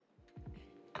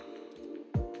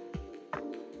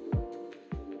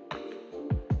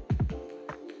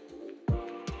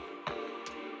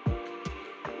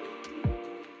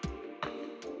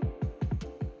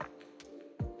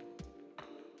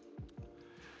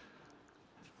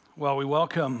Well, we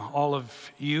welcome all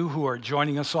of you who are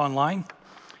joining us online,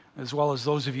 as well as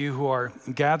those of you who are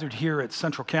gathered here at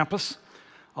Central Campus,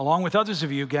 along with others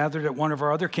of you gathered at one of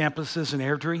our other campuses in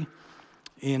Airdrie,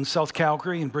 in South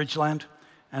Calgary, in Bridgeland,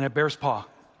 and at Bearspaw.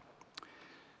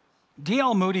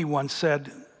 D.L. Moody once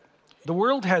said, "The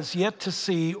world has yet to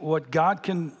see what God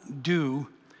can do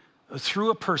through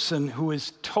a person who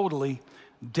is totally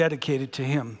dedicated to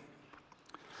Him."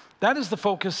 That is the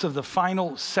focus of the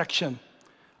final section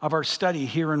of our study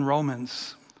here in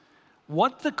Romans.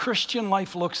 What the Christian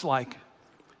life looks like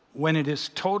when it is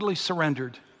totally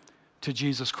surrendered to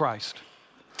Jesus Christ.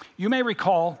 You may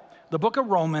recall the book of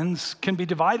Romans can be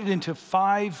divided into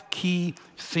 5 key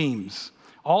themes,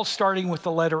 all starting with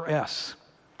the letter S.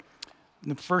 In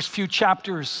the first few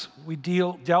chapters, we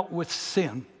dealt with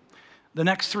sin. The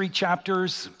next 3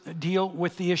 chapters deal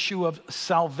with the issue of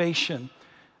salvation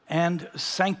and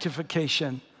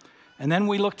sanctification. And then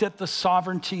we looked at the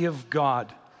sovereignty of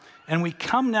God. And we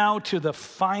come now to the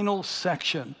final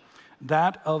section,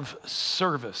 that of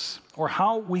service, or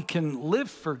how we can live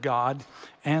for God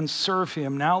and serve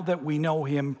Him now that we know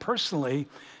Him personally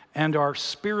and are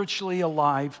spiritually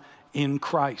alive in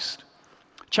Christ.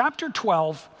 Chapter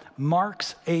 12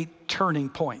 marks a turning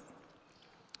point.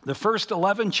 The first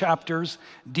 11 chapters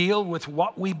deal with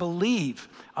what we believe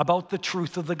about the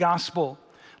truth of the gospel.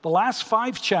 The last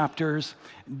 5 chapters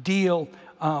deal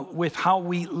with how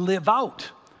we live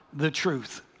out the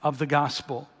truth of the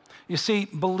gospel. You see,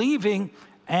 believing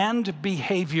and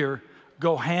behavior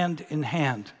go hand in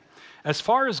hand. As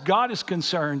far as God is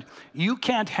concerned, you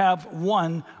can't have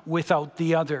one without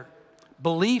the other.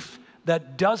 Belief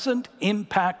that doesn't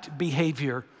impact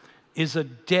behavior is a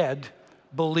dead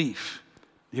belief.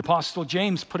 The Apostle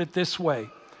James put it this way,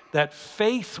 that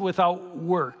faith without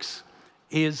works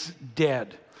is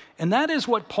dead. And that is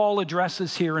what Paul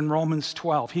addresses here in Romans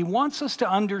 12. He wants us to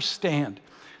understand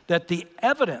that the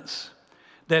evidence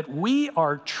that we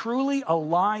are truly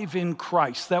alive in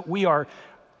Christ, that we are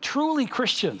truly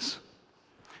Christians,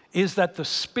 is that the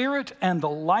Spirit and the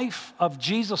life of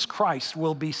Jesus Christ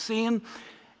will be seen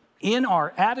in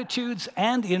our attitudes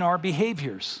and in our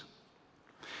behaviors.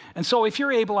 And so if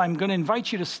you're able, I'm going to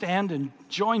invite you to stand and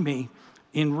join me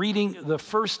in reading the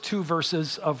first 2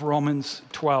 verses of Romans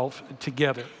 12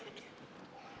 together.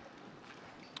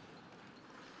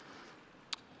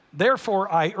 "Therefore,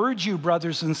 I urge you,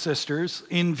 brothers and sisters,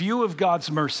 in view of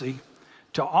God's mercy,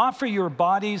 to offer your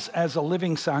bodies as a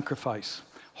living sacrifice,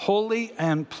 holy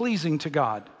and pleasing to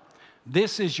God.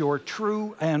 This is your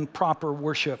true and proper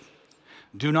worship.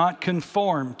 Do not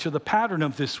conform to the pattern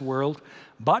of this world,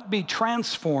 but be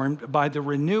transformed by the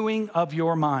renewing of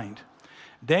your mind.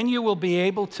 Then you will be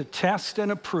able to test and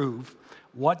approve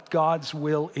what God's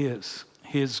will is,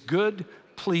 His good,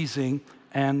 pleasing,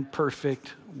 and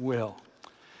perfect will."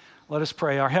 Let us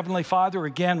pray. Our Heavenly Father,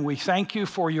 again, we thank you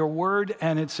for your word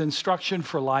and its instruction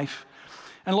for life.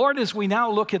 And Lord, as we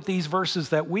now look at these verses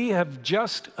that we have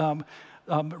just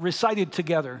recited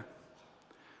together,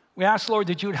 we ask, Lord,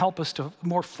 that you would help us to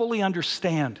more fully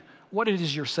understand what it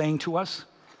is you're saying to us.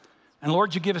 And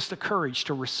Lord, you give us the courage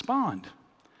to respond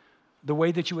the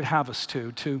way that you would have us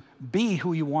to be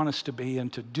who you want us to be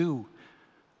and to do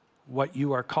what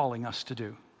you are calling us to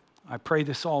do. I pray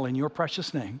this all in your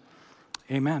precious name.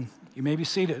 Amen. You may be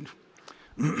seated.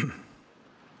 You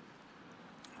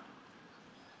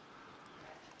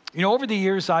know, over the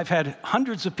years, I've had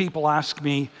hundreds of people ask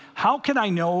me, how can I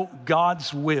know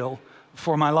God's will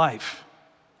for my life?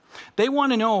 They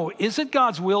want to know, is it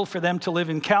God's will for them to live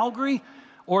in Calgary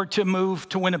or to move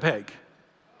to Winnipeg?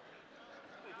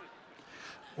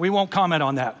 We won't comment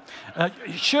on that.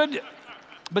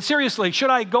 But seriously, should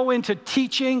I go into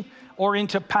teaching or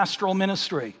into pastoral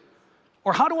ministry?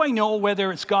 Or how do I know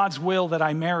whether it's God's will that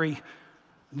I marry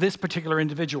this particular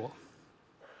individual?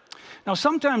 Now,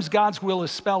 sometimes God's will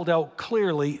is spelled out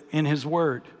clearly in His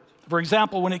Word. For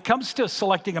example, when it comes to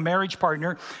selecting a marriage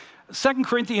partner, 2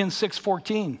 Corinthians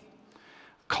 6:14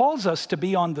 calls us to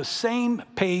be on the same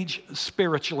page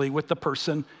spiritually with the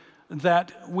person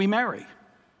that we marry.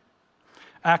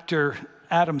 Actor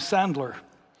Adam Sandler,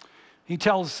 he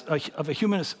tells of a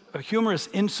humorous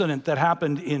incident that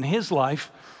happened in his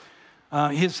life.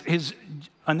 This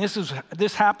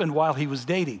happened while he was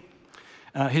dating.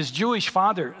 His Jewish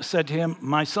father said to him,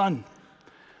 "My son,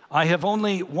 I have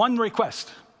only one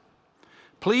request.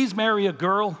 Please marry a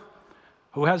girl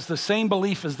who has the same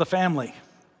belief as the family."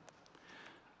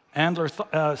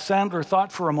 Sandler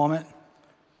thought for a moment,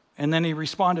 and then he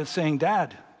responded saying,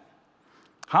 "Dad,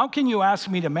 how can you ask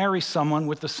me to marry someone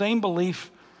with the same belief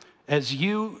as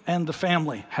you and the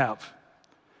family have?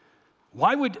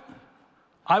 Why would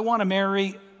I want to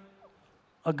marry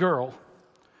a girl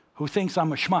who thinks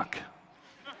I'm a schmuck.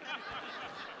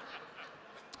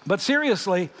 But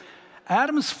seriously,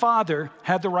 Adam's father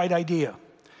had the right idea.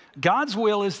 God's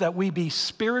will is that we be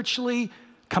spiritually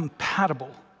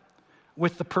compatible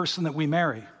with the person that we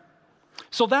marry.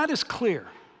 So that is clear.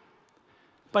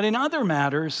 But in other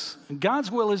matters,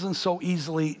 God's will isn't so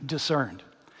easily discerned.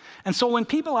 And so when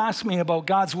people ask me about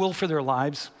God's will for their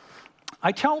lives,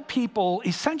 I tell people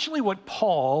essentially what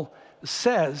Paul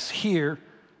says here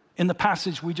in the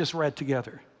passage we just read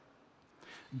together.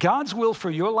 God's will for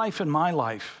your life and my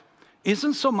life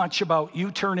isn't so much about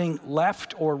you turning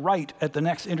left or right at the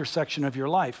next intersection of your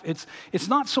life. It's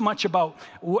not so much about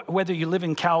whether you live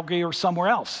in Calgary or somewhere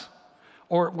else,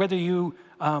 or whether you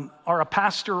are a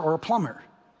pastor or a plumber.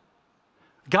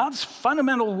 God's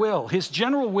fundamental will, his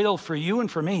general will for you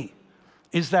and for me,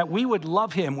 is that we would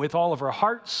love him with all of our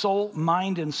heart, soul,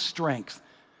 mind, and strength.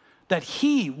 That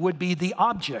he would be the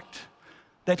object,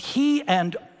 that he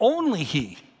and only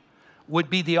he would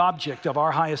be the object of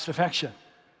our highest affection.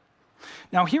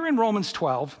 Now, here in Romans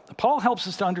 12, Paul helps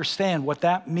us to understand what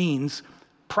that means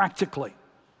practically.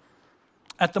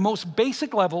 At the most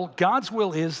basic level, God's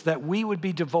will is that we would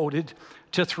be devoted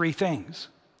to three things.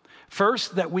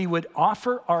 First, that we would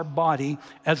offer our body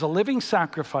as a living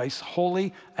sacrifice,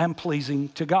 holy and pleasing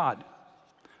to God.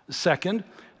 Second,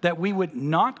 that we would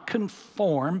not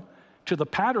conform to the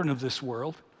pattern of this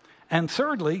world. And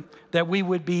thirdly, that we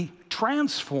would be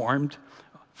transformed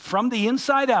from the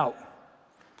inside out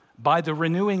by the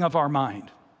renewing of our mind.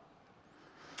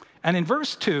 And in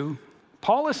verse 2,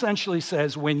 Paul essentially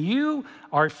says, when you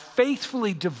are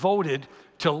faithfully devoted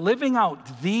to living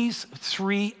out these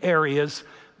three areas,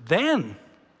 then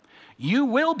you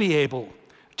will be able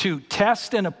to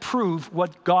test and approve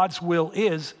what God's will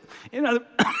is.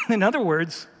 In other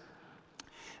words,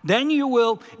 then you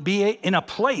will be in a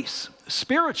place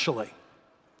spiritually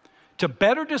to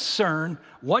better discern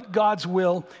what God's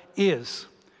will is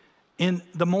in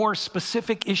the more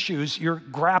specific issues you're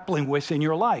grappling with in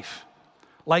your life.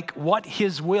 Like what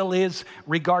his will is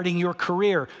regarding your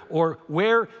career, or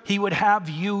where he would have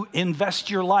you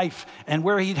invest your life and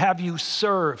where he'd have you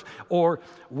serve, or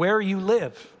where you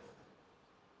live.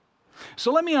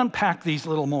 So let me unpack these a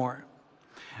little more.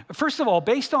 First of all,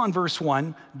 based on verse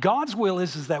 1, God's will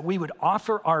is that we would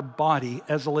offer our body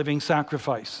as a living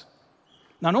sacrifice.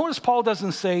 Now notice Paul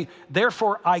doesn't say,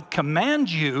 therefore I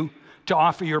command you to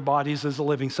offer your bodies as a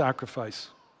living sacrifice.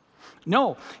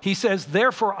 No, he says,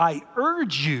 therefore I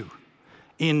urge you,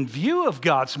 in view of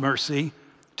God's mercy,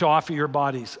 to offer your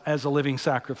bodies as a living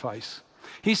sacrifice.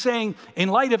 He's saying, in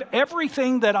light of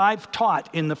everything that I've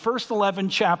taught in the first 11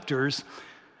 chapters,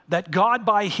 that God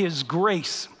by his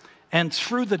grace and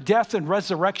through the death and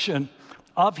resurrection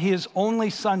of his only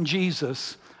son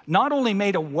Jesus, not only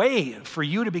made a way for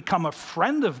you to become a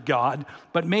friend of God,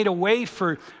 but made a way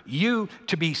for you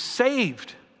to be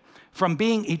saved from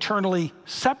being eternally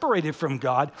separated from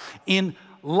God. In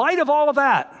light of all of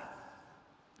that,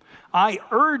 I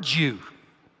urge you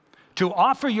to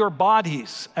offer your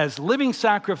bodies as living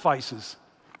sacrifices,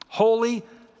 holy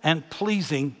and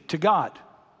pleasing to God.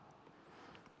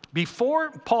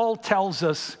 Before Paul tells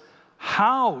us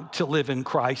how to live in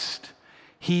Christ,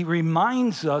 he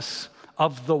reminds us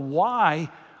of the why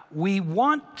we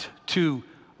want to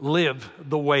live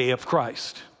the way of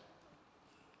Christ.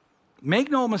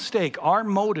 Make no mistake, our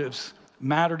motives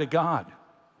matter to God.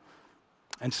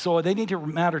 And so they need to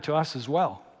matter to us as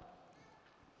well.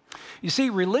 You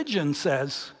see, religion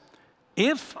says,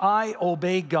 if I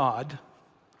obey God,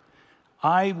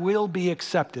 I will be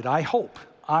accepted. I hope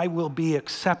I will be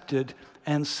accepted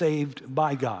and saved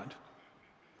by God.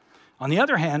 On the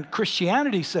other hand,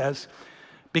 Christianity says,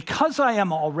 because I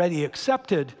am already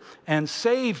accepted and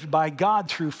saved by God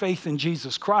through faith in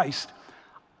Jesus Christ,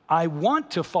 I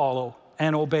want to follow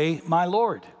and obey my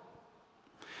Lord.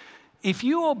 If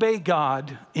you obey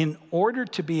God in order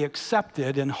to be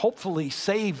accepted and hopefully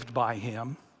saved by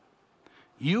him,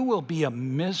 you will be a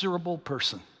miserable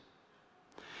person.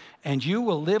 And you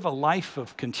will live a life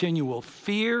of continual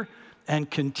fear and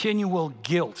continual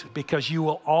guilt, because you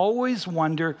will always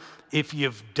wonder if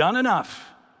you've done enough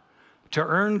to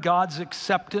earn God's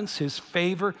acceptance, his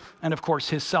favor, and of course,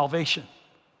 his salvation.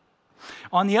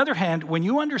 On the other hand, when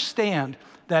you understand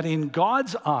that in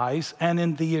God's eyes and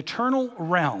in the eternal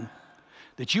realm,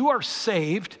 that you are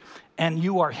saved and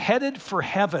you are headed for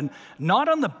heaven, not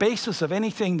on the basis of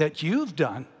anything that you've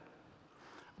done,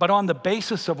 but on the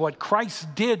basis of what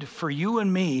Christ did for you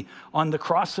and me on the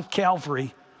cross of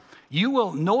Calvary, you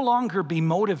will no longer be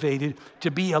motivated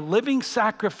to be a living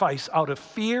sacrifice out of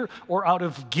fear or out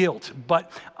of guilt,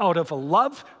 but out of a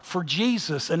love for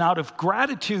Jesus and out of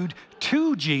gratitude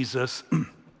to Jesus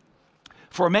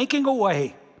for making a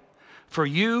way for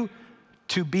you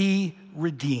to be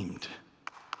redeemed.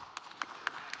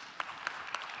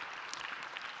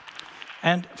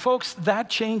 And folks, that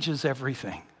changes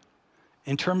everything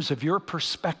in terms of your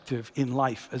perspective in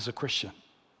life as a Christian.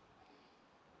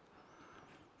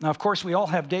 Now, of course, we all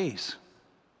have days,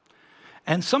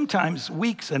 and sometimes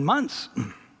weeks and months,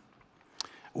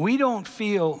 we don't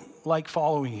feel like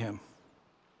following him.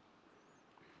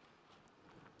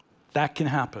 That can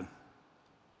happen.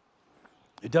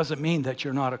 It doesn't mean that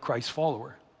you're not a Christ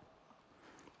follower.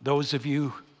 Those of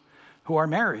you who are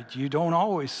married, you don't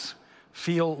always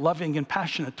feel loving and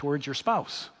passionate towards your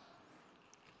spouse.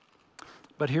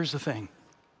 But here's the thing.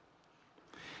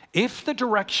 If the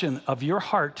direction of your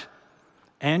heart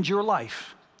and your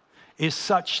life is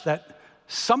such that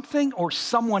something or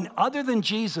someone other than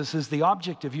Jesus is the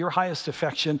object of your highest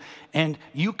affection, and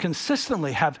you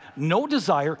consistently have no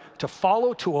desire to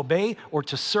follow, to obey, or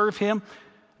to serve him,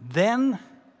 then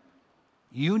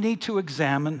you need to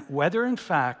examine whether in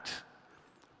fact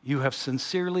you have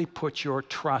sincerely put your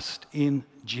trust in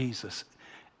Jesus,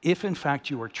 if in fact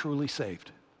you are truly saved.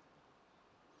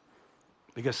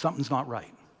 Because something's not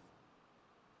right.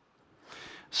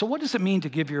 So what does it mean to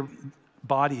give your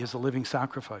body as a living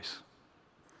sacrifice?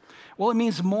 Well, it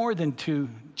means more than to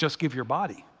just give your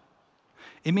body.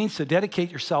 It means to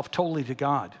dedicate yourself totally to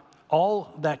God,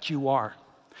 all that you are.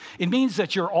 It means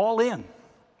that you're all in.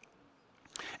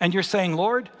 And you're saying,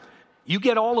 Lord, you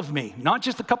get all of me, not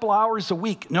just a couple hours a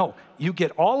week. No, you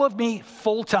get all of me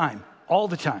full time, all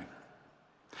the time.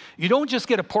 You don't just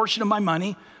get a portion of my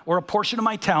money or a portion of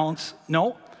my talents.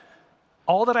 No,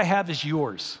 all that I have is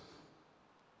yours.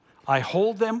 I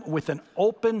hold them with an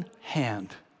open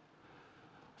hand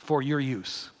for your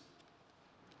use.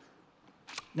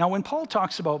 Now, when Paul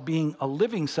talks about being a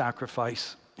living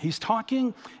sacrifice, he's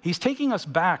taking us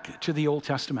back to the Old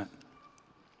Testament,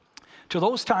 to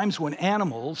those times when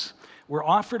animals were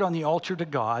offered on the altar to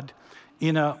God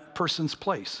in a person's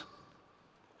place.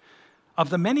 Of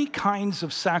the many kinds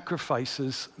of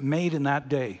sacrifices made in that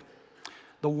day,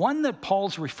 the one that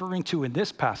Paul's referring to in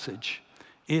this passage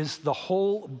is the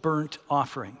whole burnt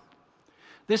offering.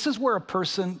 This is where a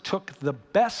person took the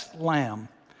best lamb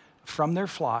from their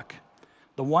flock,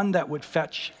 the one that would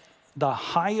fetch the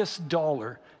highest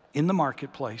dollar in the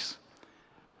marketplace,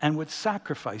 and would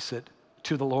sacrifice it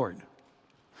to the Lord.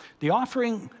 The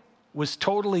offering was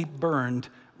totally burned,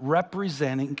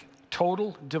 representing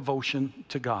total devotion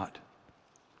to God.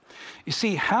 You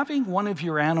see, having one of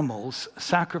your animals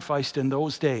sacrificed in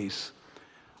those days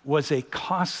was a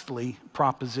costly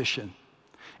proposition.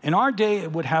 In our day,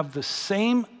 it would have the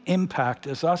same impact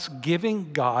as us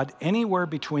giving God anywhere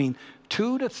between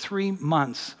 2 to 3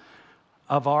 months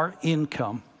of our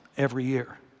income every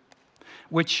year,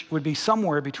 which would be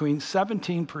somewhere between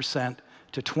 17%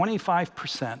 to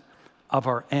 25% of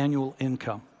our annual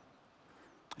income.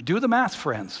 Do the math,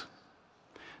 friends.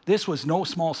 This was no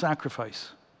small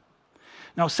sacrifice.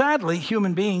 Now, sadly,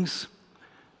 human beings,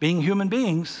 being human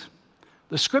beings,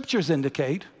 the scriptures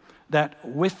indicate that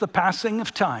with the passing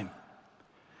of time,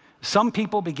 some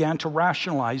people began to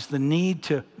rationalize the need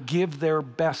to give their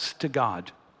best to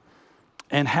God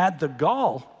and had the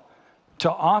gall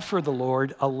to offer the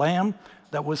Lord a lamb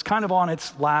that was kind of on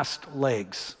its last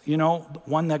legs. You know, the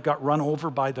one that got run over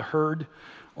by the herd,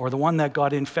 or the one that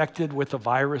got infected with a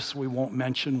virus, we won't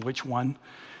mention which one,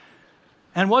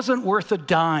 and wasn't worth a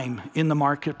dime in the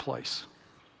marketplace.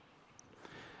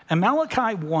 And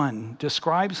Malachi 1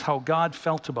 describes how God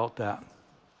felt about that.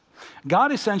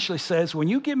 God essentially says, when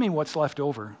you give me what's left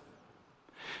over,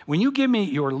 when you give me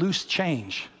your loose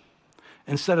change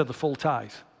instead of the full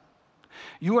tithe,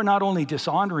 you are not only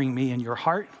dishonoring me in your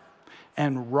heart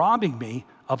and robbing me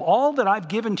of all that I've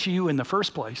given to you in the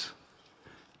first place,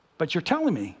 but you're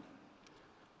telling me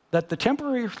that the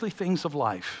temporary earthly things of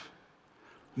life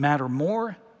matter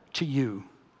more to you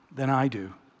than I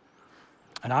do.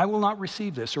 And I will not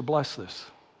receive this or bless this.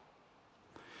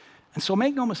 And so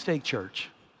make no mistake, church,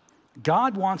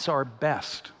 God wants our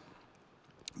best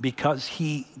because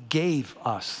he gave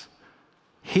us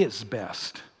his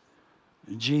best,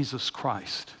 Jesus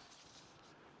Christ.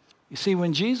 You see,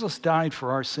 when Jesus died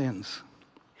for our sins,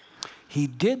 he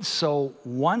did so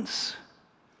once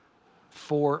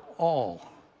for all,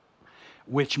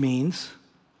 which means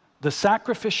the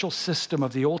sacrificial system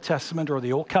of the Old Testament or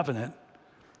the Old Covenant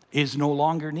is no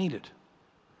longer needed.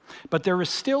 But there is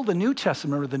still the New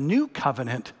Testament or the New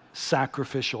Covenant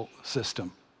sacrificial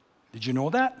system. Did you know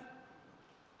that?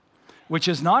 Which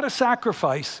is not a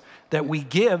sacrifice that we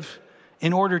give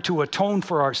in order to atone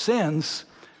for our sins,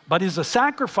 but is a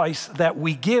sacrifice that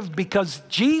we give because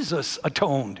Jesus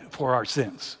atoned for our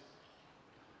sins.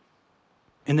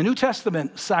 In the New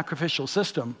Testament sacrificial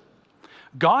system,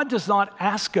 God does not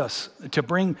ask us to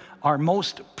bring our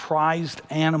most prized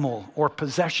animal or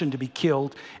possession to be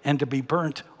killed and to be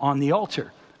burnt on the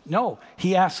altar. No,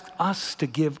 he asks us to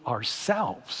give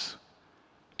ourselves,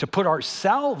 to put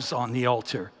ourselves on the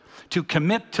altar, to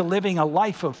commit to living a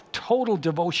life of total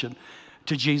devotion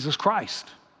to Jesus Christ.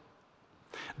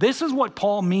 This is what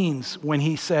Paul means when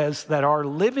he says that our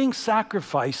living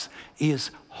sacrifice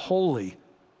is holy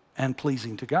and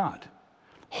pleasing to God.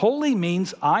 Holy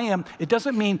means it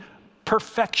doesn't mean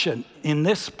perfection in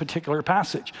this particular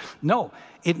passage. No,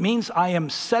 it means I am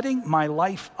setting my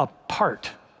life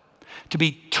apart to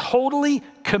be totally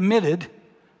committed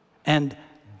and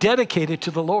dedicated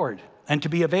to the Lord and to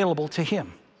be available to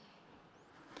him.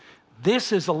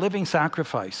 This is a living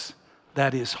sacrifice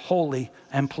that is holy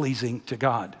and pleasing to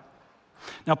God.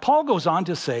 Now, Paul goes on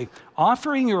to say,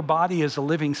 offering your body as a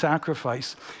living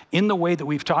sacrifice in the way that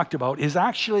we've talked about is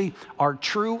actually our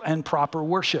true and proper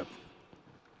worship.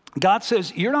 God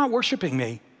says, you're not worshiping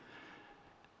me,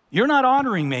 you're not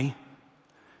honoring me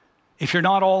if you're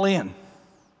not all in,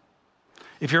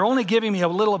 if you're only giving me a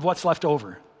little of what's left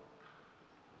over.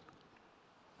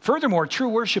 Furthermore, true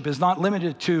worship is not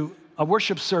limited to a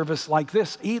worship service like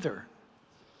this either.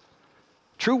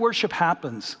 True worship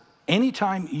happens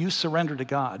anytime you surrender to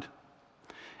God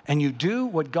and you do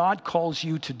what God calls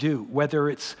you to do, whether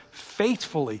it's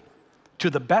faithfully, to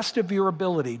the best of your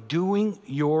ability, doing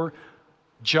your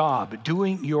job,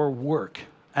 doing your work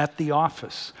at the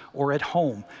office or at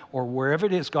home or wherever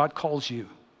it is God calls you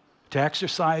to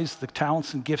exercise the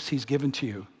talents and gifts he's given to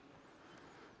you,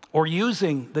 or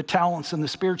using the talents and the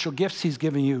spiritual gifts he's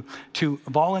given you to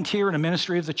volunteer in a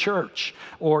ministry of the church,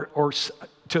 or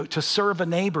to serve a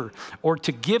neighbor, or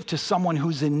to give to someone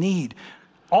who's in need.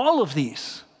 All of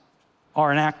these are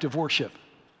an act of worship.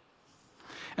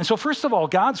 And so first of all,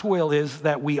 God's will is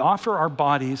that we offer our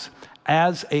bodies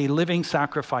as a living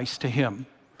sacrifice to him.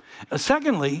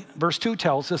 Secondly, verse 2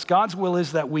 tells us God's will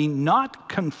is that we not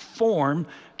conform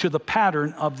to the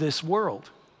pattern of this world.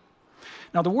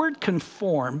 Now, the word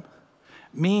conform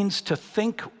means to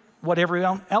think what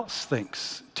everyone else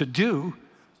thinks, to do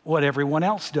what everyone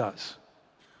else does.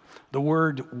 The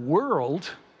word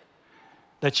world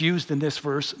that's used in this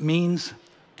verse means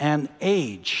an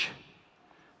age,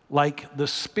 like the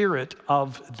spirit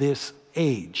of this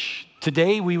age.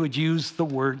 Today, we would use the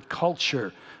word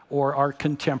culture or our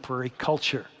contemporary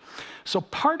culture. So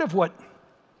part of what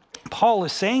Paul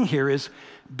is saying here is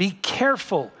be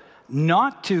careful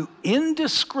not to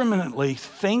indiscriminately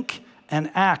think and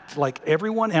act like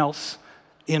everyone else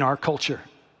in our culture.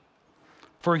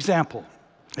 For example,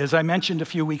 as I mentioned a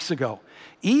few weeks ago,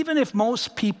 even if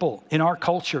most people in our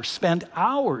culture spend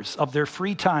hours of their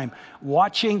free time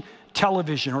watching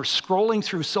television or scrolling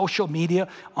through social media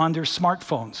on their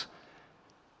smartphones,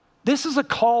 this is a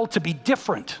call to be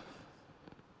different,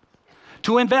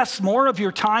 to invest more of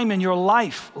your time in your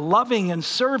life loving and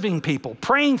serving people,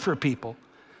 praying for people,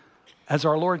 as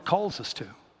our Lord calls us to.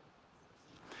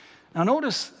 Now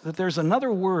notice that there's another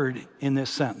word in this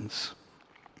sentence,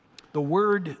 the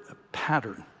word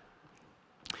pattern.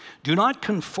 Do not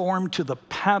conform to the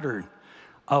pattern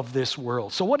of this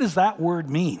world. So what does that word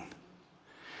mean?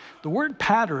 The word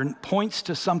pattern points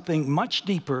to something much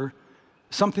deeper,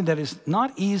 something that is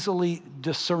not easily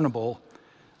discernible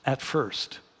at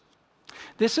first.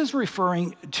 This is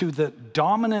referring to the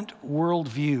dominant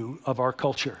worldview of our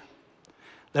culture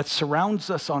that surrounds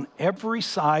us on every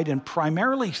side and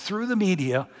primarily through the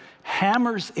media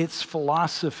hammers its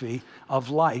philosophy of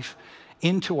life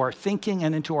into our thinking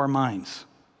and into our minds.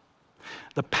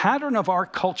 The pattern of our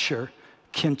culture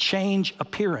can change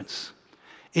appearance.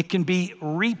 It can be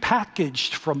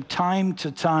repackaged from time to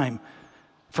time,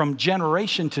 from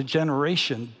generation to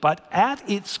generation, but at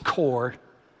its core,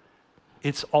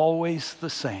 it's always the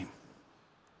same.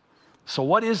 So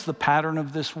what is the pattern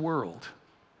of this world?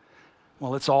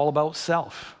 Well, it's all about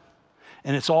self,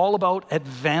 and it's all about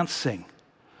advancing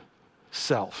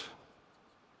self.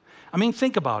 I mean,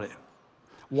 think about it.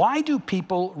 Why do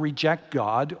people reject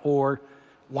God, or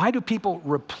why do people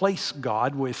replace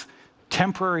God with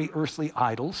temporary earthly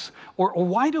idols, or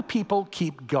why do people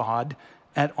keep God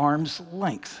at arm's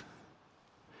length?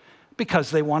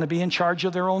 Because they want to be in charge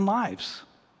of their own lives,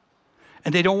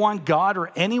 and they don't want God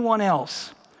or anyone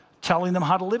else telling them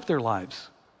how to live their lives.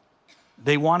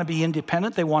 They want to be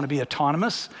independent, they want to be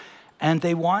autonomous, and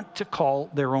they want to call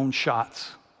their own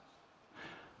shots.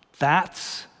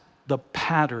 That's the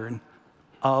pattern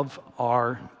of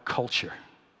our culture.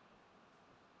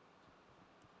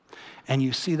 And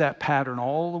you see that pattern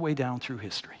all the way down through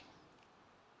history.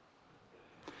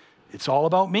 It's all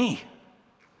about me.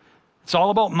 It's all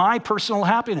about my personal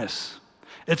happiness.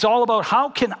 It's all about how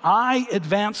can I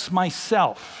advance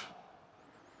myself.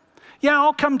 Yeah,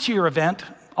 I'll come to your event.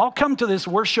 I'll come to this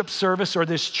worship service or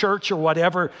this church or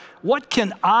whatever. What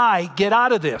can I get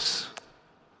out of this?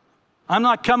 I'm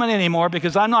not coming anymore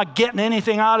because I'm not getting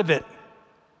anything out of it.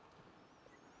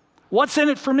 What's in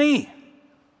it for me?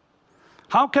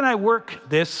 How can I work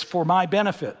this for my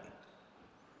benefit?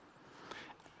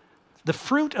 The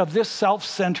fruit of this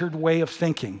self-centered way of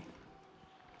thinking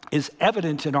is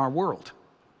evident in our world.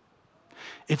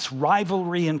 It's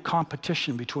rivalry and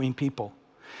competition between people.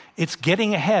 It's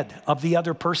getting ahead of the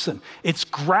other person. It's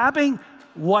grabbing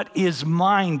what is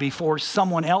mine before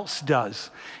someone else does.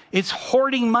 It's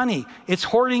hoarding money. It's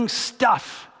hoarding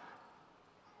stuff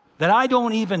that I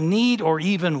don't even need or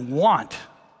even want,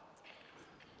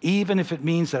 even if it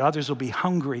means that others will be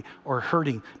hungry or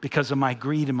hurting because of my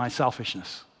greed and my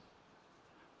selfishness.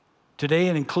 Today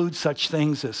it includes such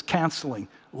things as canceling,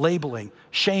 labeling,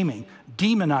 shaming,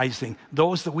 demonizing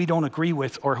those that we don't agree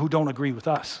with or who don't agree with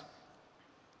us.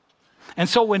 And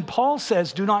so when Paul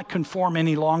says, do not conform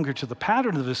any longer to the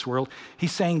pattern of this world,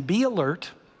 he's saying, be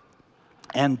alert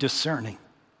and discerning.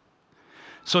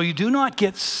 So you do not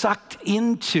get sucked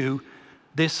into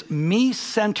this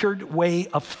me-centered way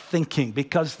of thinking,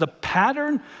 because the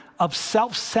pattern of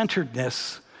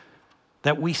self-centeredness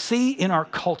that we see in our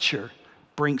culture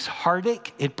brings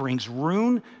heartache, it brings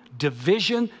ruin,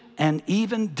 division, and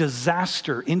even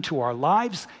disaster into our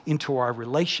lives, into our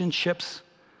relationships,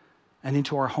 and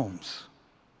into our homes.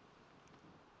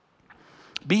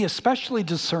 Be especially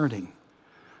discerning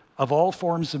of all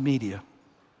forms of media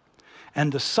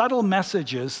and the subtle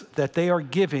messages that they are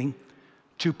giving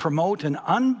to promote an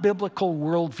unbiblical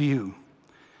worldview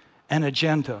and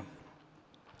agenda.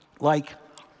 Like,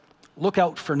 look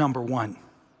out for number one.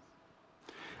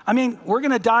 I mean, we're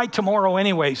going to die tomorrow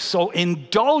anyway, so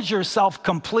indulge yourself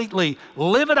completely.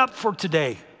 Live it up for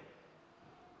today.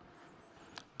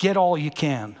 Get all you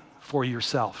can for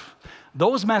yourself.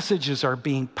 Those messages are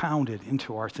being pounded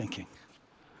into our thinking.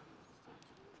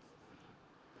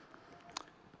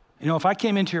 You know, if I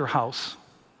came into your house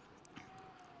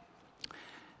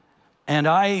and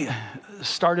I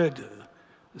started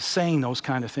saying those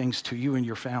kind of things to you and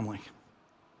your family,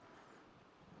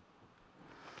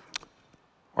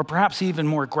 or perhaps even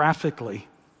more graphically,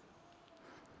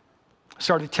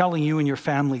 started telling you and your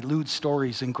family lewd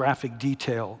stories in graphic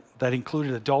detail that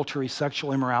included adultery,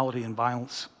 sexual immorality, and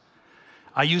violence.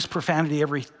 I used profanity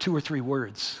every 2 or 3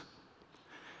 words.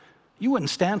 You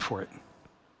wouldn't stand for it.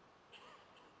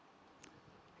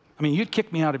 I mean, you'd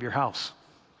kick me out of your house.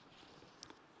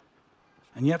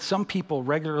 And yet some people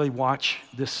regularly watch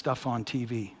this stuff on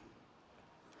TV.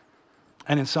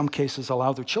 And in some cases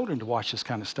allow their children to watch this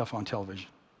kind of stuff on television.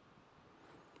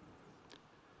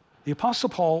 The Apostle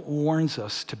Paul warns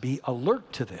us to be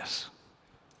alert to this,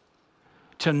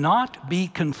 to not be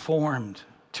conformed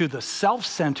to the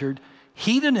self-centered,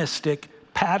 hedonistic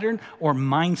pattern or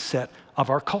mindset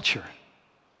of our culture.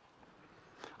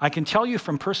 I can tell you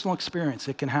from personal experience,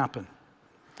 it can happen.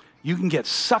 You can get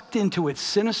sucked into its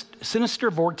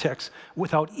sinister vortex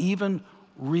without even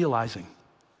realizing.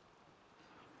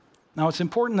 Now, it's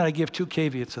important that I give 2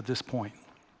 caveats at this point.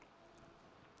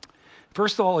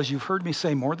 First of all, as you've heard me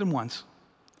say more than once,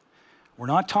 we're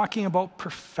not talking about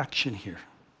perfection here.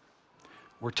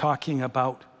 We're talking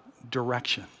about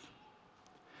direction.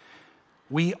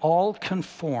 We all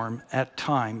conform at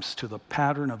times to the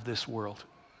pattern of this world.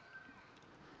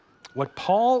 What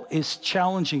Paul is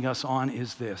challenging us on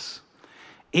is this: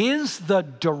 is the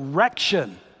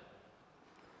direction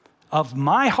of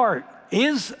my heart,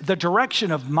 is the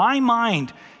direction of my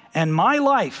mind and my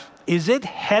life, is it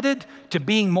headed to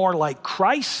being more like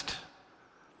Christ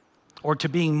or to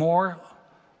being more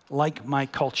like my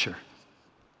culture?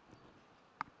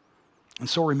 And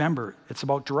so remember, it's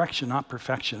about direction, not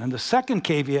perfection. And the second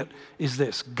caveat is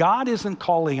this: God isn't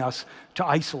calling us to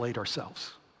isolate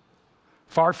ourselves.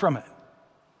 Far from it.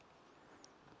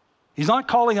 He's not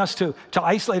calling us to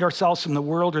isolate ourselves from the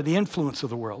world or the influence of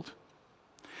the world.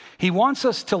 He wants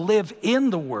us to live in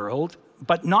the world,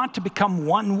 but not to become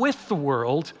one with the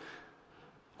world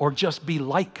or just be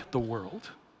like the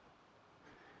world.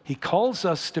 He calls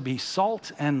us to be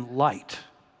salt and light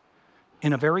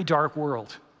in a very dark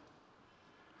world.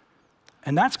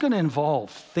 And that's going to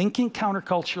involve thinking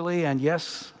counterculturally, and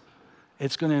yes,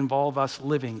 it's going to involve us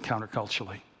living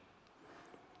counterculturally.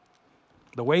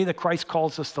 The way that Christ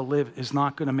calls us to live is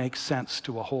not going to make sense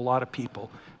to a whole lot of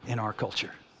people in our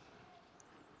culture.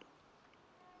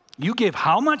 You give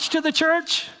how much to the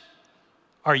church?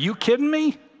 Are you kidding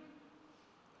me?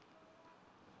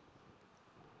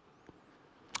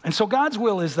 And so God's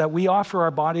will is that we offer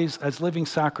our bodies as living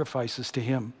sacrifices to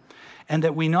him, and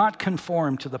that we not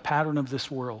conform to the pattern of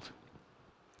this world.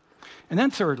 And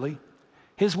then thirdly,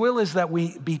 his will is that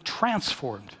we be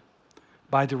transformed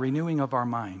by the renewing of our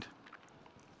mind.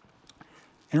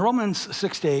 In Romans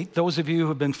 6-8, those of you who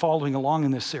have been following along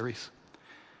in this series,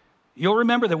 you'll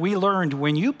remember that we learned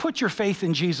when you put your faith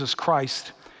in Jesus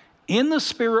Christ in the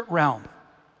spirit realm,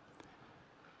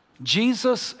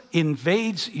 Jesus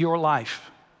invades your life,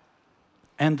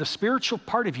 and the spiritual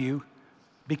part of you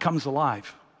becomes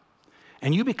alive,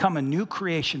 and you become a new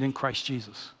creation in Christ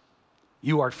Jesus.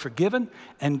 You are forgiven,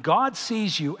 and God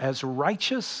sees you as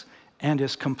righteous and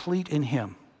as complete in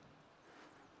him.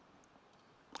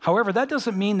 However, that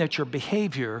doesn't mean that your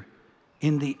behavior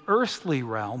in the earthly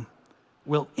realm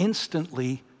will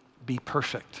instantly be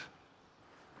perfect.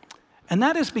 And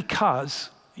that is because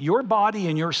your body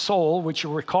and your soul, which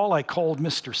you'll recall I called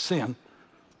Mr. Sin,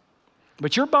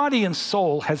 but your body and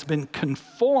soul has been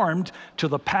conformed to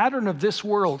the pattern of this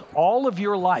world all of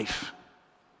your life,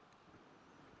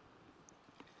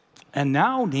 and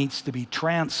now needs to be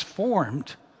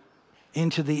transformed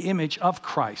into the image of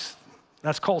Christ.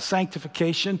 That's called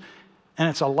sanctification, and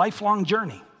it's a lifelong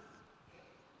journey.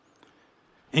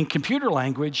 In computer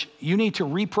language, you need to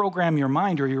reprogram your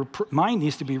mind, or your mind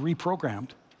needs to be reprogrammed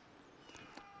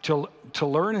to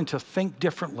learn and to think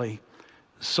differently,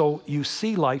 so you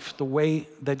see life the way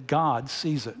that God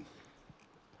sees it.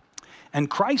 And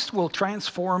Christ will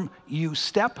transform you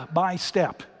step by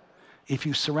step if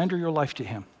you surrender your life to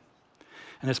him.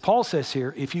 And as Paul says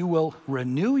here, if you will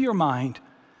renew your mind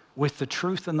with the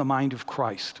truth and the mind of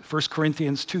Christ. 1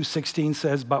 Corinthians 2:16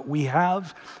 says, but we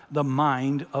have the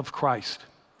mind of Christ.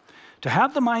 To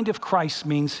have the mind of Christ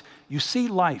means you see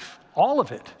life, all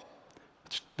of it,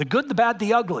 the good, the bad,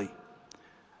 the ugly,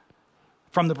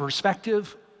 from the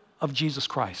perspective of Jesus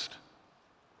Christ.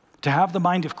 To have the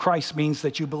mind of Christ means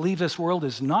that you believe this world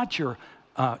is not your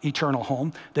eternal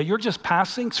home, that you're just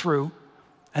passing through,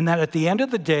 and that at the end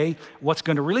of the day, what's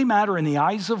going to really matter in the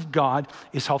eyes of God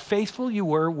is how faithful you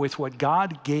were with what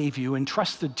God gave you,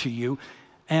 entrusted to you,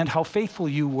 and how faithful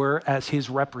you were as his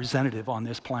representative on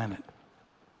this planet.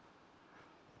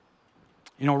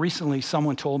 You know, recently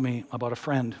someone told me about a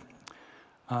friend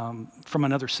from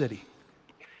another city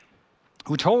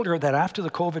who told her that after the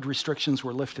COVID restrictions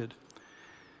were lifted,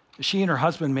 she and her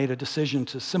husband made a decision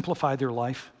to simplify their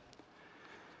life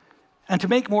and to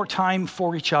make more time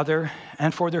for each other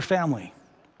and for their family.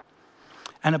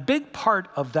 And a big part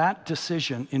of that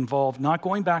decision involved not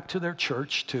going back to their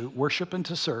church to worship and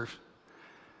to serve,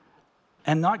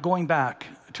 and not going back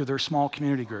to their small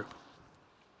community group.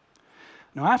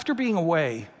 Now, after being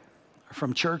away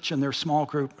from church and their small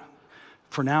group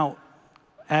for now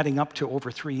adding up to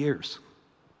over 3 years,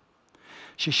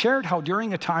 she shared how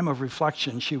during a time of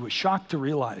reflection, she was shocked to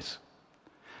realize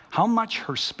how much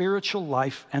her spiritual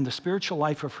life and the spiritual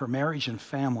life of her marriage and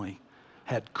family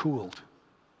had cooled.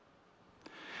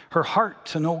 Her heart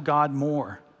to know God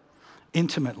more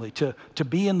intimately, to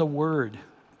be in the Word,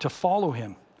 to follow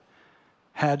him,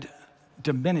 had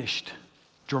diminished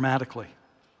dramatically.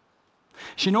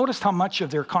 She noticed how much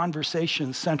of their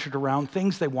conversations centered around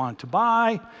things they wanted to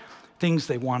buy, things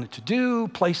they wanted to do,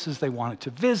 places they wanted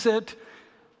to visit,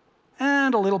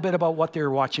 and a little bit about what they were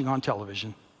watching on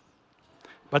television.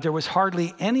 But there was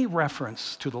hardly any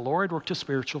reference to the Lord or to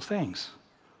spiritual things.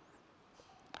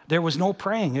 There was no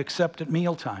praying except at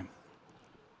mealtime.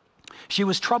 She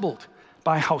was troubled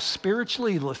by how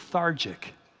spiritually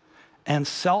lethargic and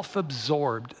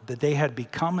self-absorbed that they had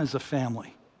become as a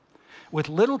family, with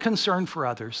little concern for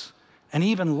others and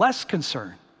even less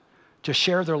concern to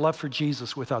share their love for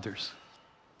Jesus with others.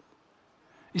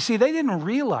 You see, they didn't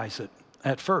realize it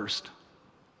at first,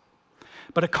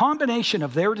 but a combination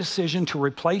of their decision to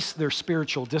replace their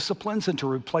spiritual disciplines and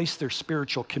to replace their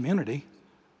spiritual community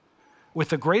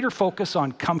with a greater focus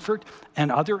on comfort and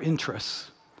other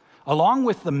interests, along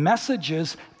with the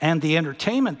messages and the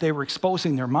entertainment they were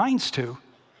exposing their minds to,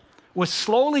 was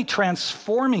slowly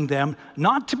transforming them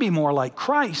not to be more like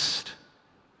Christ,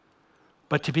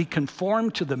 but to be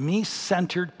conformed to the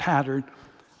me-centered pattern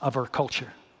of our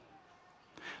culture.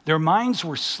 Their minds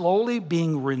were slowly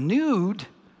being renewed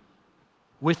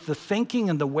with the thinking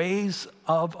and the ways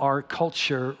of our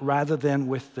culture rather than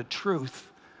with the truth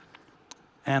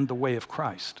and the way of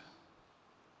Christ.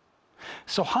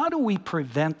 So how do we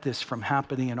prevent this from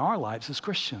happening in our lives as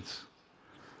Christians?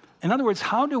 In other words,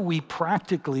 how do we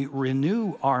practically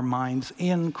renew our minds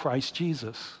in Christ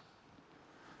Jesus?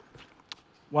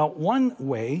 Well, one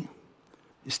way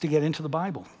is to get into the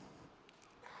Bible.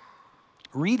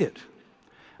 Read it,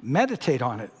 meditate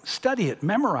on it, study it,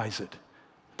 memorize it,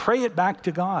 pray it back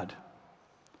to God.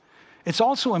 It's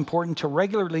also important to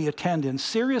regularly attend and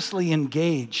seriously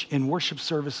engage in worship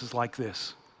services like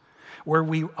this, where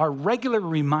we are regularly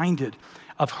reminded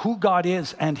of who God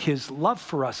is and his love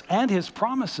for us and his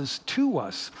promises to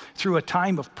us through a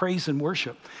time of praise and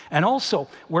worship. And also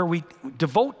where we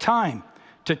devote time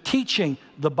to teaching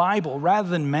the Bible rather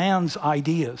than man's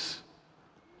ideas.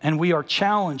 And we are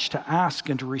challenged to ask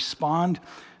and to respond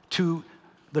to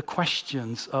the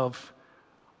questions of,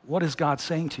 what is God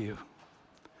saying to you?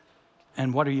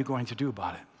 And what are you going to do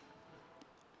about it?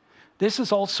 This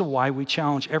is also why we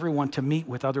challenge everyone to meet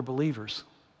with other believers,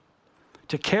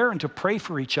 to care and to pray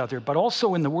for each other, but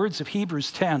also in the words of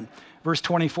Hebrews 10, verse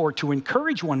 24, to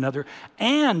encourage one another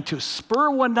and to spur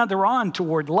one another on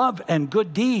toward love and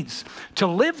good deeds, to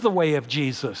live the way of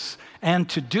Jesus and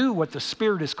to do what the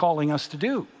Spirit is calling us to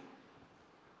do.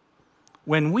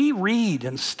 When we read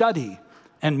and study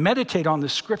and meditate on the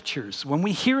Scriptures, when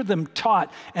we hear them taught,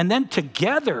 and then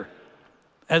together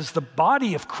as the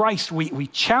body of Christ, we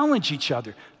challenge each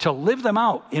other to live them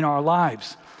out in our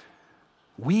lives,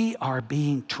 we are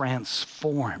being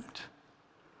transformed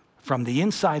from the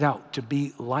inside out to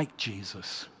be like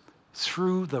Jesus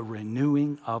through the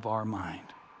renewing of our mind.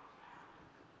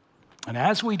 And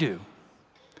as we do,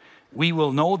 we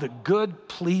will know the good,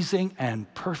 pleasing,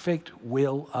 and perfect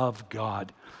will of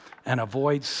God and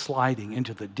avoid sliding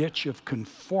into the ditch of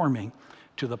conforming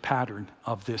to the pattern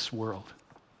of this world.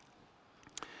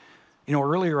 You know,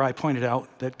 earlier I pointed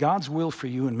out that God's will for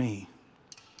you and me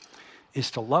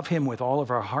is to love him with all of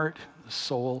our heart,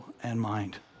 soul, and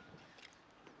mind.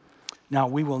 Now,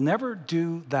 we will never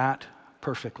do that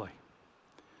perfectly.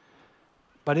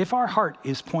 But if our heart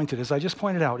is pointed, as I just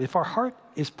pointed out, if our heart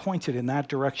is pointed in that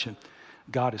direction,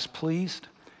 God is pleased.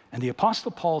 And the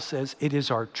Apostle Paul says it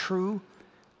is our true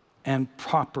and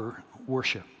proper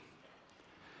worship.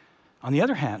 On the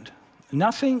other hand,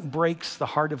 nothing breaks the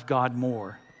heart of God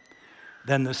more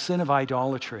than the sin of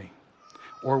idolatry,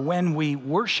 or when we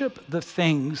worship the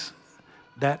things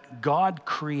that God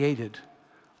created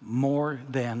more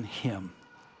than him.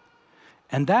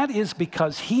 And that is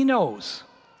because he knows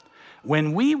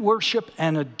when we worship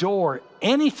and adore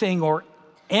anything or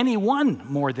anyone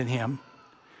more than him,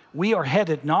 we are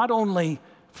headed not only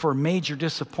for major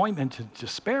disappointment and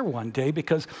despair one day,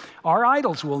 because our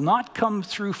idols will not come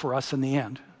through for us in the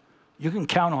end. You can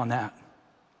count on that.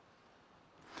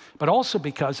 But also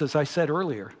because, as I said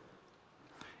earlier,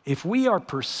 if we are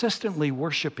persistently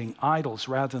worshiping idols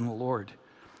rather than the Lord,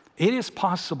 it is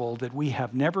possible that we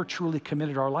have never truly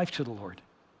committed our life to the Lord.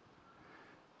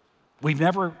 We've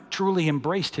never truly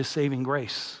embraced his saving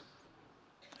grace.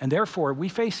 And therefore, we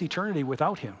face eternity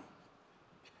without him.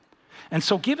 And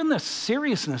so given the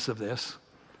seriousness of this,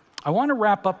 I want to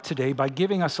wrap up today by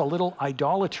giving us a little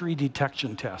idolatry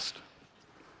detection test.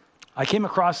 I came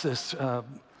across this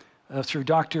through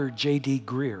Dr. J.D.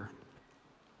 Greer.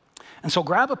 And so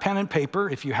grab a pen and paper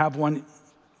if you have one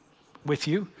with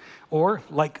you, or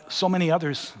like so many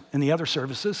others in the other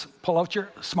services, pull out your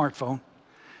smartphone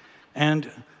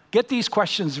and get these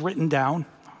questions written down,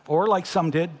 or like some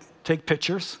did, take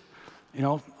pictures,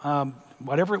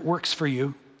 whatever it works for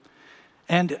you.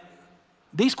 And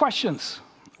these questions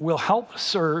will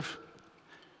serve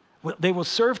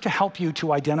to help you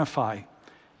to identify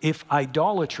if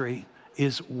idolatry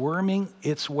is worming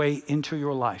its way into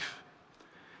your life.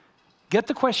 Get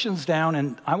the questions down,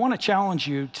 and I want to challenge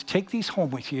you to take these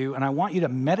home with you, and I want you to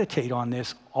meditate on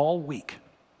this all week,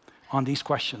 on these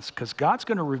questions, because God's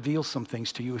going to reveal some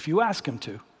things to you, if you ask him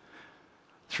to,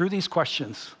 through these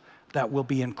questions that will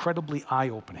be incredibly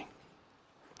eye-opening.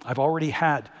 I've already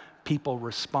had people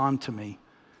respond to me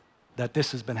that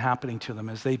this has been happening to them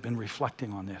as they've been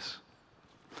reflecting on this.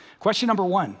 Question number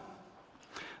 1.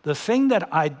 The thing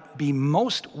that I'd be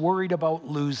most worried about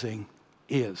losing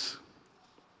is...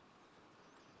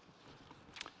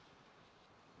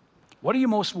 What are you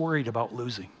most worried about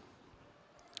losing?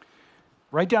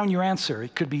 Write down your answer.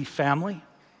 It could be family.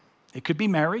 It could be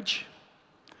marriage.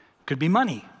 It could be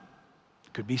money.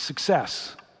 It could be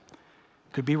success.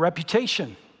 It could be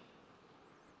reputation.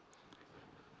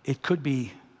 It could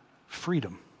be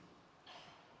freedom.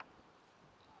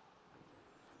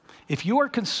 If you are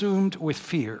consumed with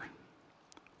fear,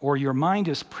 or your mind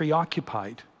is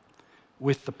preoccupied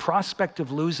with the prospect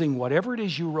of losing whatever it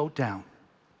is you wrote down,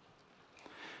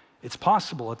 it's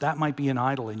possible that might be an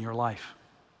idol in your life.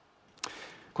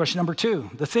 Question number 2,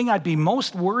 the thing I'd be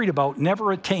most worried about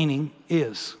never attaining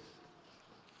is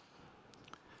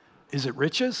it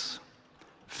riches?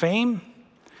 Fame?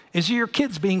 Is it your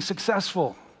kids being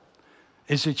successful?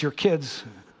 Is it your kids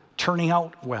turning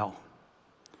out well?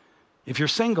 If you're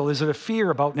single, is it a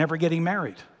fear about never getting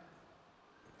married?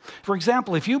 For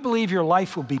example, if you believe your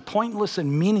life will be pointless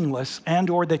and meaningless and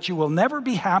or that you will never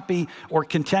be happy or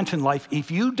content in life if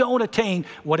you don't attain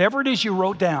whatever it is you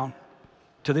wrote down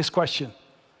to this question,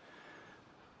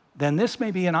 then this may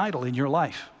be an idol in your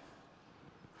life.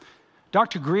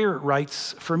 Dr. Greer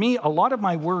writes, "For me, a lot of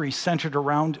my worry centered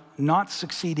around not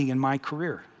succeeding in my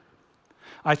career.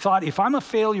 I thought, if I'm a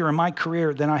failure in my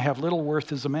career, then I have little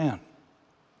worth as a man."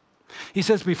 He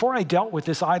says, before I dealt with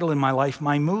this idol in my life,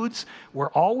 my moods were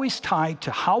always tied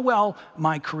to how well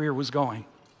my career was going.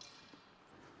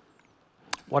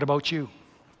 What about you?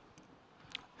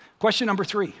 Question number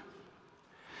 3.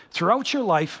 Throughout your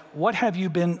life, what have you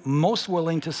been most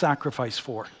willing to sacrifice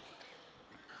for?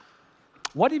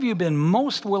 What have you been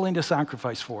most willing to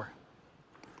sacrifice for?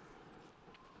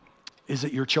 Is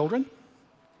it your children?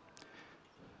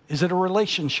 Is it a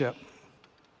relationship?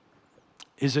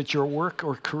 Is it your work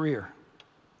or career?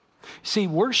 See,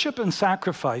 worship and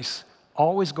sacrifice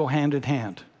always go hand in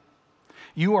hand.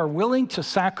 You are willing to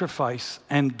sacrifice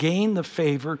and gain the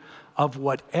favor of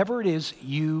whatever it is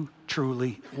you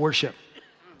truly worship.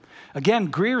 Again,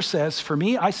 Greer says, for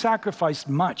me, I sacrificed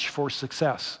much for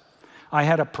success. I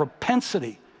had a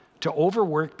propensity to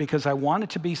overwork because I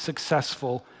wanted to be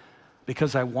successful,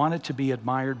 because I wanted to be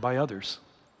admired by others.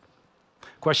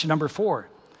 Question number 4.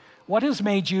 What has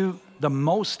made you the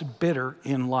most bitter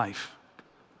in life?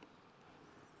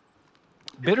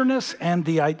 Bitterness and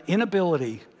the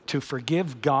inability to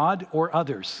forgive God or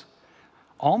others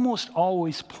almost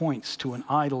always points to an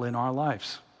idol in our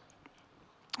lives.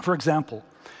 For example,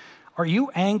 are you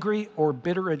angry or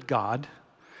bitter at God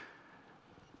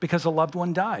because a loved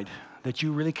one died that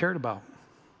you really cared about?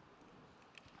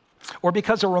 Or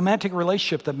because a romantic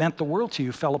relationship that meant the world to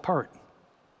you fell apart?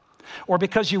 Or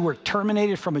because you were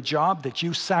terminated from a job that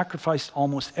you sacrificed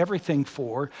almost everything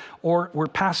for, or were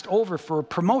passed over for a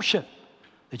promotion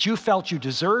that you felt you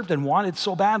deserved and wanted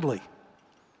so badly?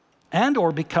 And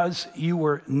or because you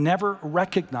were never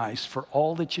recognized for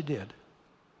all that you did?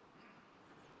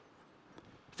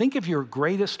 Think of your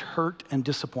greatest hurt and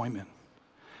disappointment,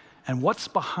 and what's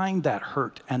behind that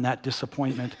hurt and that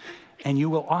disappointment, and you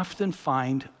will often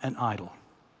find an idol.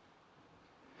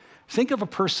 Think of a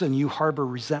person you harbor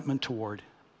resentment toward,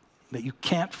 that you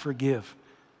can't forgive,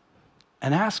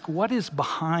 and ask what is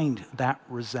behind that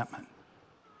resentment.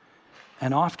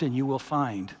 And often you will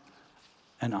find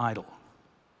an idol.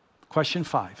 Question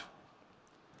 5.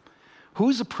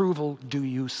 Whose approval do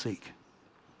you seek?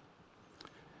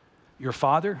 Your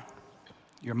father,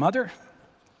 your mother,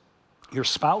 your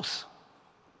spouse,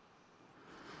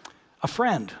 a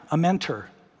friend, a mentor,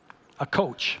 a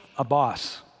coach, a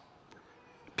boss,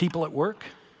 people at work?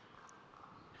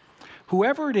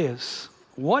 Whoever it is,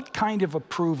 what kind of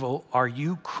approval are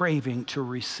you craving to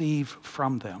receive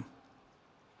from them?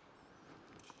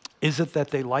 Is it that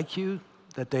they like you,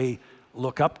 that they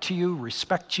look up to you,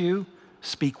 respect you,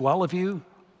 speak well of you,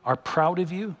 are proud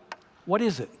of you? What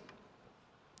is it?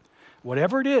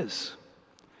 Whatever it is,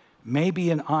 may be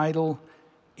an idol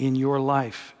in your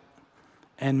life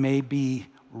and may be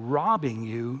robbing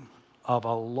you of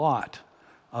a lot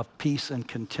of peace and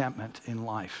contentment in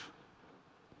life.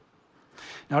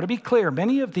 Now, to be clear,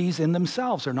 many of these in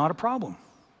themselves are not a problem.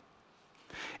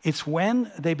 It's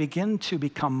when they begin to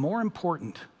become more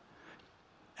important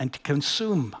and to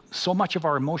consume so much of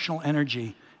our emotional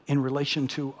energy in relation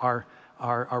to our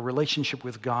relationship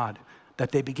with God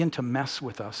that they begin to mess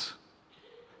with us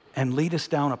and lead us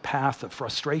down a path of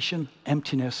frustration,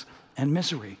 emptiness, and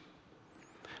misery.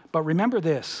 But remember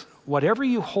this, whatever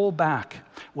you hold back,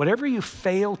 whatever you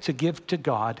fail to give to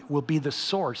God will be the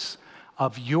source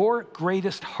of your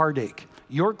greatest heartache,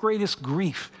 your greatest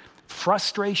grief,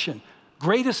 frustration,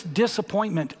 greatest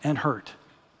disappointment and hurt.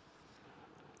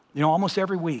 You know, almost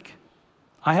every week,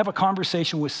 I have a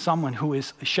conversation with someone who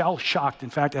is shell-shocked. In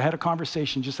fact, I had a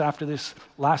conversation just after this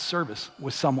last service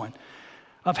with someone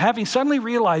of having suddenly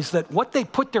realized that what they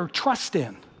put their trust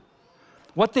in,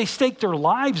 what they staked their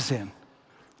lives in,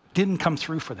 didn't come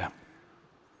through for them.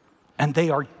 And they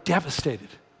are devastated.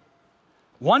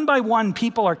 One by one,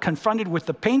 people are confronted with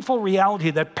the painful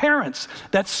reality that parents,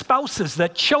 that spouses,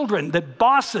 that children, that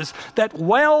bosses, that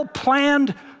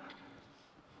well-planned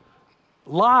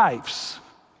lives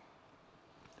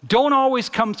don't always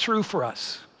come through for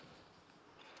us.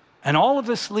 And all of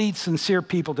this leads sincere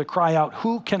people to cry out,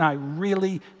 who can I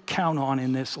really count on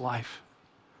in this life?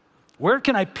 Where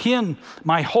can I pin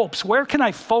my hopes? Where can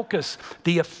I focus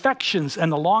the affections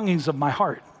and the longings of my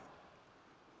heart?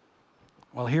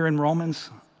 Well, here in Romans,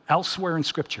 elsewhere in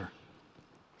Scripture,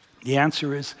 the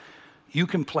answer is you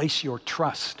can place your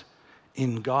trust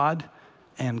in God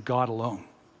and God alone.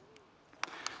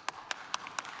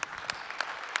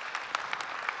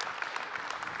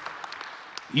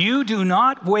 You do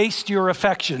not waste your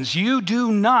affections. You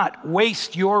do not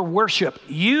waste your worship.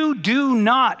 You do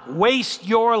not waste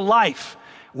your life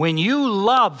when you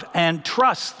love and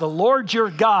trust the Lord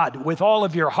your God with all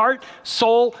of your heart,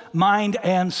 soul, mind,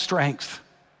 and strength.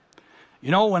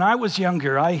 You know, when I was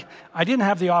younger, I didn't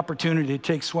have the opportunity to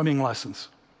take swimming lessons.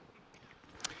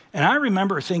 And I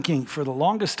remember thinking for the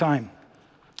longest time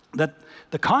that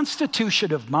the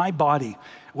constitution of my body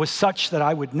was such that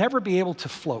I would never be able to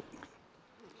float.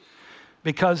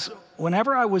 Because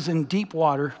whenever I was in deep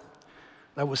water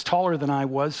that was taller than I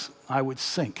would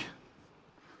sink.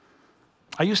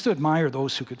 I used to admire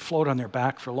those who could float on their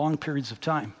back for long periods of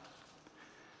time.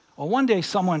 Well, one day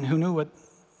someone who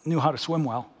knew how to swim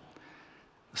well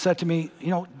said to me, you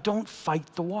know, don't fight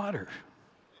the water.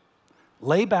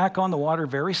 Lay back on the water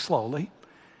very slowly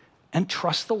and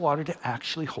trust the water to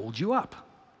actually hold you up.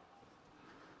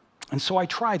 And so I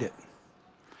tried it.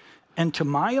 And to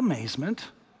my amazement,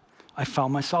 I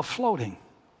found myself floating.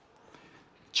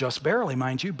 Just barely,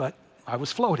 mind you, but I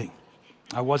was floating.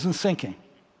 I wasn't sinking.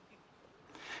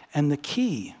 And the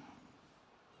key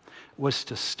was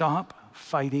to stop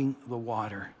fighting the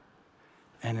water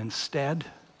and instead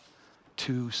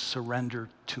to surrender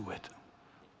to it.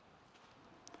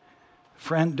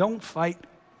 Friend, don't fight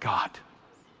God.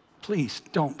 Please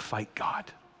don't fight God.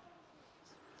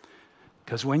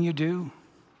 Because when you do,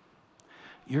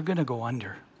 you're going to go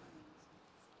under.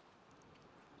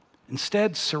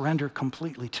 Instead, surrender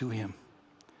completely to him.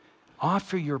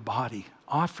 Offer your body,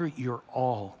 offer your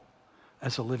all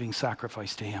as a living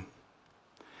sacrifice to him.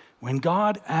 When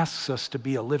God asks us to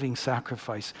be a living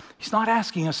sacrifice, he's not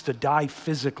asking us to die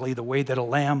physically the way that a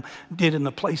lamb did in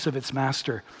the place of its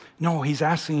master. No, he's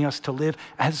asking us to live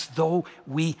as though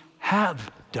we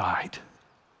have died.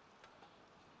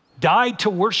 Died to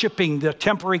worshiping the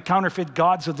temporary counterfeit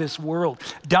gods of this world.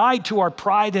 Died to our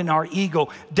pride and our ego.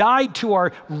 Died to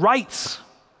our rights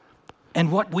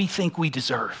and what we think we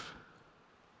deserve.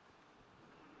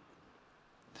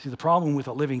 See, the problem with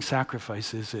a living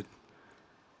sacrifice is that,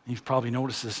 you've probably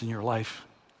noticed this in your life,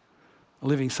 a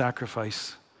living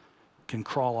sacrifice can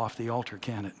crawl off the altar,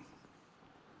 can it?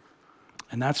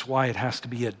 And that's why it has to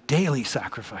be a daily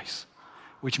sacrifice,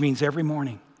 which means every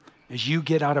morning, as you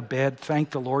get out of bed,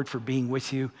 thank the Lord for being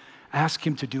with you. Ask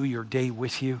him to do your day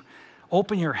with you.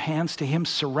 Open your hands to him.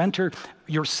 Surrender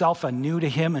yourself anew to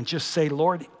him and just say,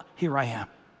 Lord, here I am.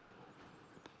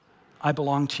 I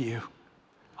belong to you.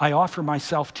 I offer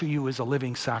myself to you as a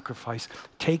living sacrifice.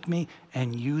 Take me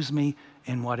and use me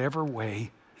in whatever way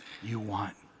you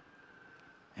want.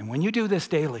 And when you do this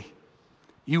daily,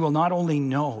 you will not only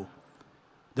know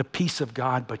the peace of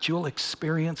God, but you'll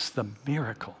experience the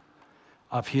miracle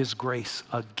of his grace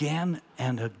again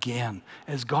and again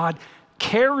as God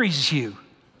carries you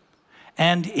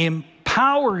and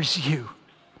empowers you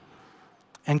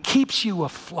and keeps you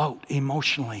afloat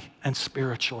emotionally and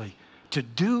spiritually to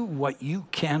do what you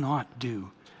cannot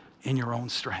do in your own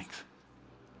strength.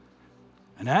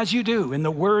 And as you do, in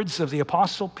the words of the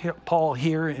Apostle Paul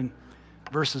here in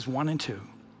verses 1 and 2,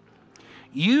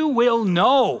 you will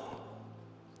know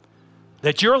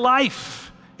that your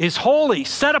life is holy,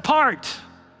 set apart,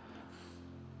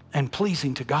 and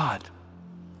pleasing to God.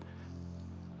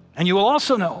 And you will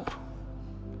also know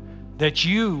that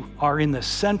you are in the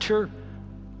center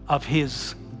of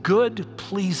his good,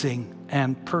 pleasing,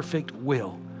 and perfect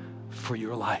will for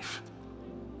your life.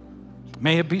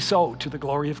 May it be so to the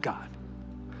glory of God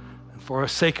and for the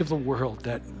sake of the world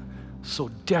that so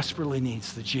desperately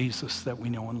needs the Jesus that we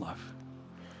know and love.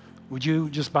 Would you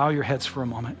just bow your heads for a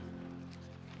moment?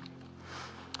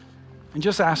 And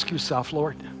just ask yourself,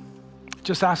 Lord,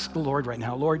 just ask the Lord right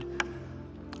now, Lord,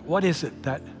 what is it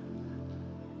that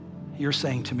you're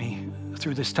saying to me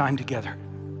through this time together?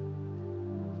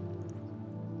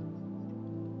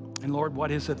 And Lord, what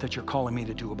is it that you're calling me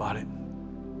to do about it?